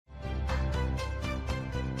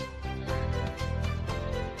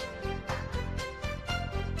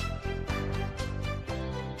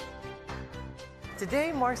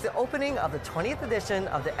Today marks the opening of the 20th edition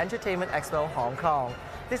of the Entertainment Expo Hong Kong.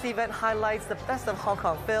 This event highlights the best of Hong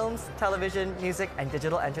Kong films, television, music, and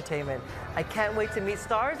digital entertainment. I can't wait to meet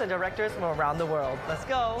stars and directors from around the world. Let's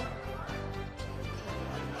go!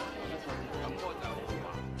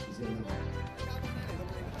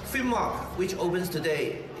 Filmart, which opens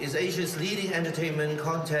today, is Asia's leading entertainment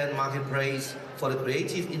content marketplace for the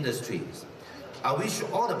creative industries. I wish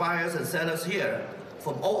all the buyers and sellers here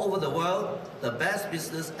from all over the world the best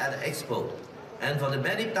business at the Expo. And for the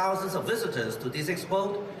many thousands of visitors to this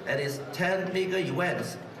Expo and its 10 mega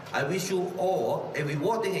events, I wish you all a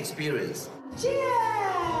rewarding experience. Cheers!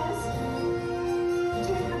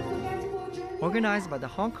 Organized by the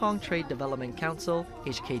Hong Kong Trade Development Council,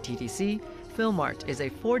 HKTDC, Filmart is a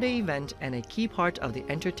 4-day event and a key part of the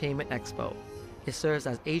Entertainment Expo. It serves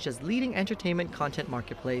as Asia's leading entertainment content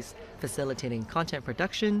marketplace, facilitating content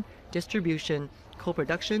production, distribution,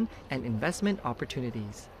 co-production, and investment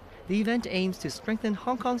opportunities. The event aims to strengthen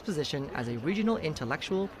Hong Kong's position as a regional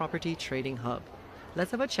intellectual property trading hub.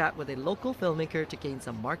 Let's have a chat with a local filmmaker to gain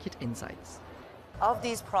some market insights. Of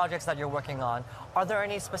these projects that you're working on, are there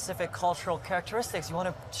any specific cultural characteristics you want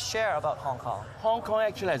to share about Hong Kong? Hong Kong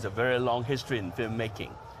actually has a very long history in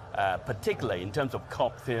filmmaking, particularly in terms of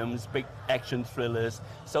cop films, big action thrillers.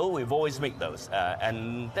 So we've always made those,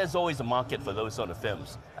 and there's always a market for those sort of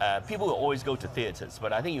films. People will always go to theaters,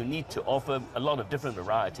 but I think you need to offer a lot of different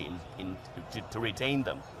variety to retain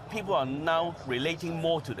them. People are now relating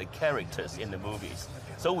more to the characters in the movies.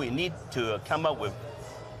 So we need to come up with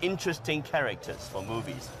interesting characters for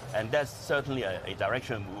movies, and that's certainly a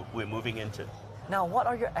direction we're moving into. Now, what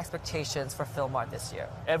are your expectations for Filmart this year?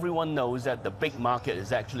 Everyone knows that the big market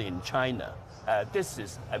is actually in China. This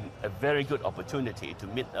is a very good opportunity to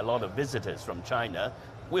meet a lot of visitors from China.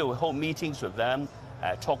 We will hold meetings with them,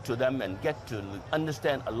 talk to them, and get to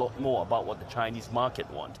understand a lot more about what the Chinese market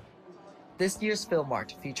wants. This year's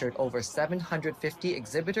Filmart featured over 750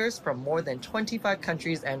 exhibitors from more than 25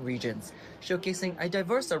 countries and regions, showcasing a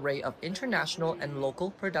diverse array of international and local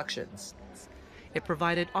productions. It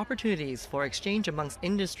provided opportunities for exchange amongst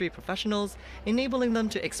industry professionals, enabling them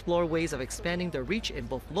to explore ways of expanding their reach in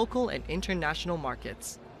both local and international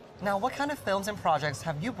markets. Now, what kind of films and projects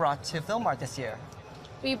have you brought to Filmart this year?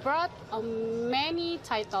 We brought many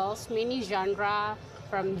titles, many genres,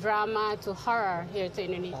 from drama to horror here to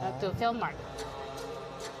Filmart.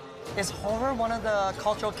 Is horror one of the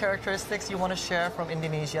cultural characteristics you want to share from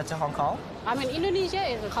Indonesia to Hong Kong? I mean, Indonesia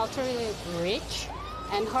is culturally rich,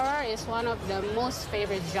 and horror is one of the most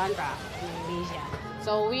favorite genre in Indonesia.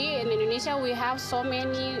 So in Indonesia, we have so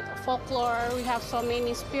many folklore, we have so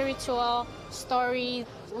many spiritual stories.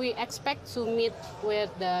 We expect to meet with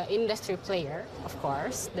the industry player, of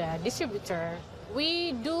course, the distributor.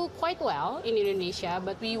 We do quite well in Indonesia,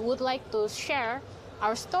 but we would like to share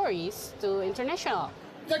our stories to international.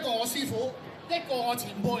 一個我師傅，一個我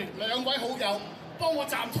前輩，兩位好友幫我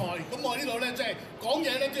站台，咁我呢度咧即係講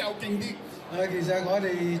嘢咧都有勁啲。其實我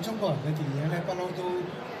哋中國人嘅電影咧，不嬲都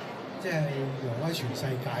即係揚威全世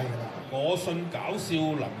界㗎啦。我信搞笑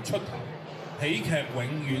能出頭，喜劇永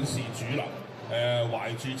遠是主流。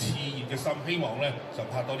懷住熾熱嘅心，希望咧就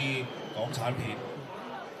拍多啲港產片。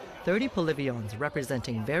30 pavilions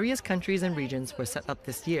representing various countries and regions were set up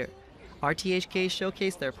this year. RTHK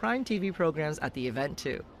showcased their prime TV programs at the event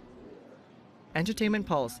too. Entertainment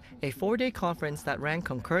Pulse, a 4-day conference that ran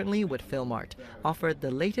concurrently with Filmart, offered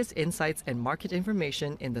the latest insights and market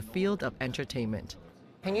information in the field of entertainment.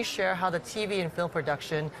 Can you share how the TV and film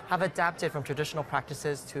production have adapted from traditional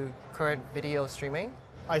practices to current video streaming?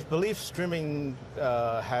 I believe streaming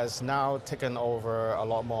has now taken over a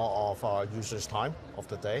lot more of our users' time of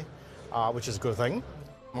the day, which is a good thing.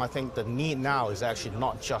 I think the need now is actually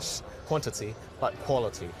not just quantity, but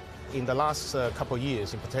quality. In the last couple of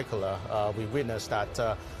years in particular, we witnessed that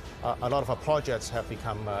a lot of our projects have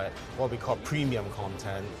become what we call premium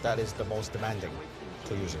content that is the most demanding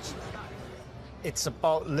to users. It's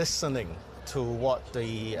about listening to what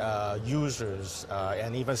the users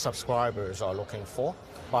and even subscribers are looking for.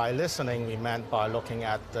 By listening, we meant by looking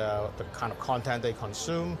at the kind of content they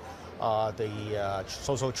consume, the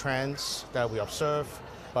social trends that we observe,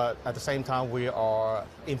 but at the same time, we are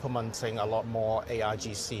implementing a lot more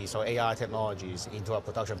AIGC, so AI technologies, into our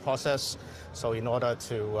production process, so in order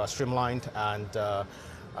to streamline and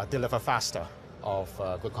deliver faster of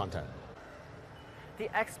good content. The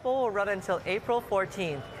expo will run until April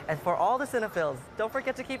 14th, and for all the cinephiles, don't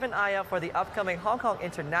forget to keep an eye out for the upcoming Hong Kong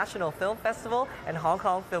International Film Festival and Hong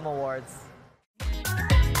Kong Film Awards.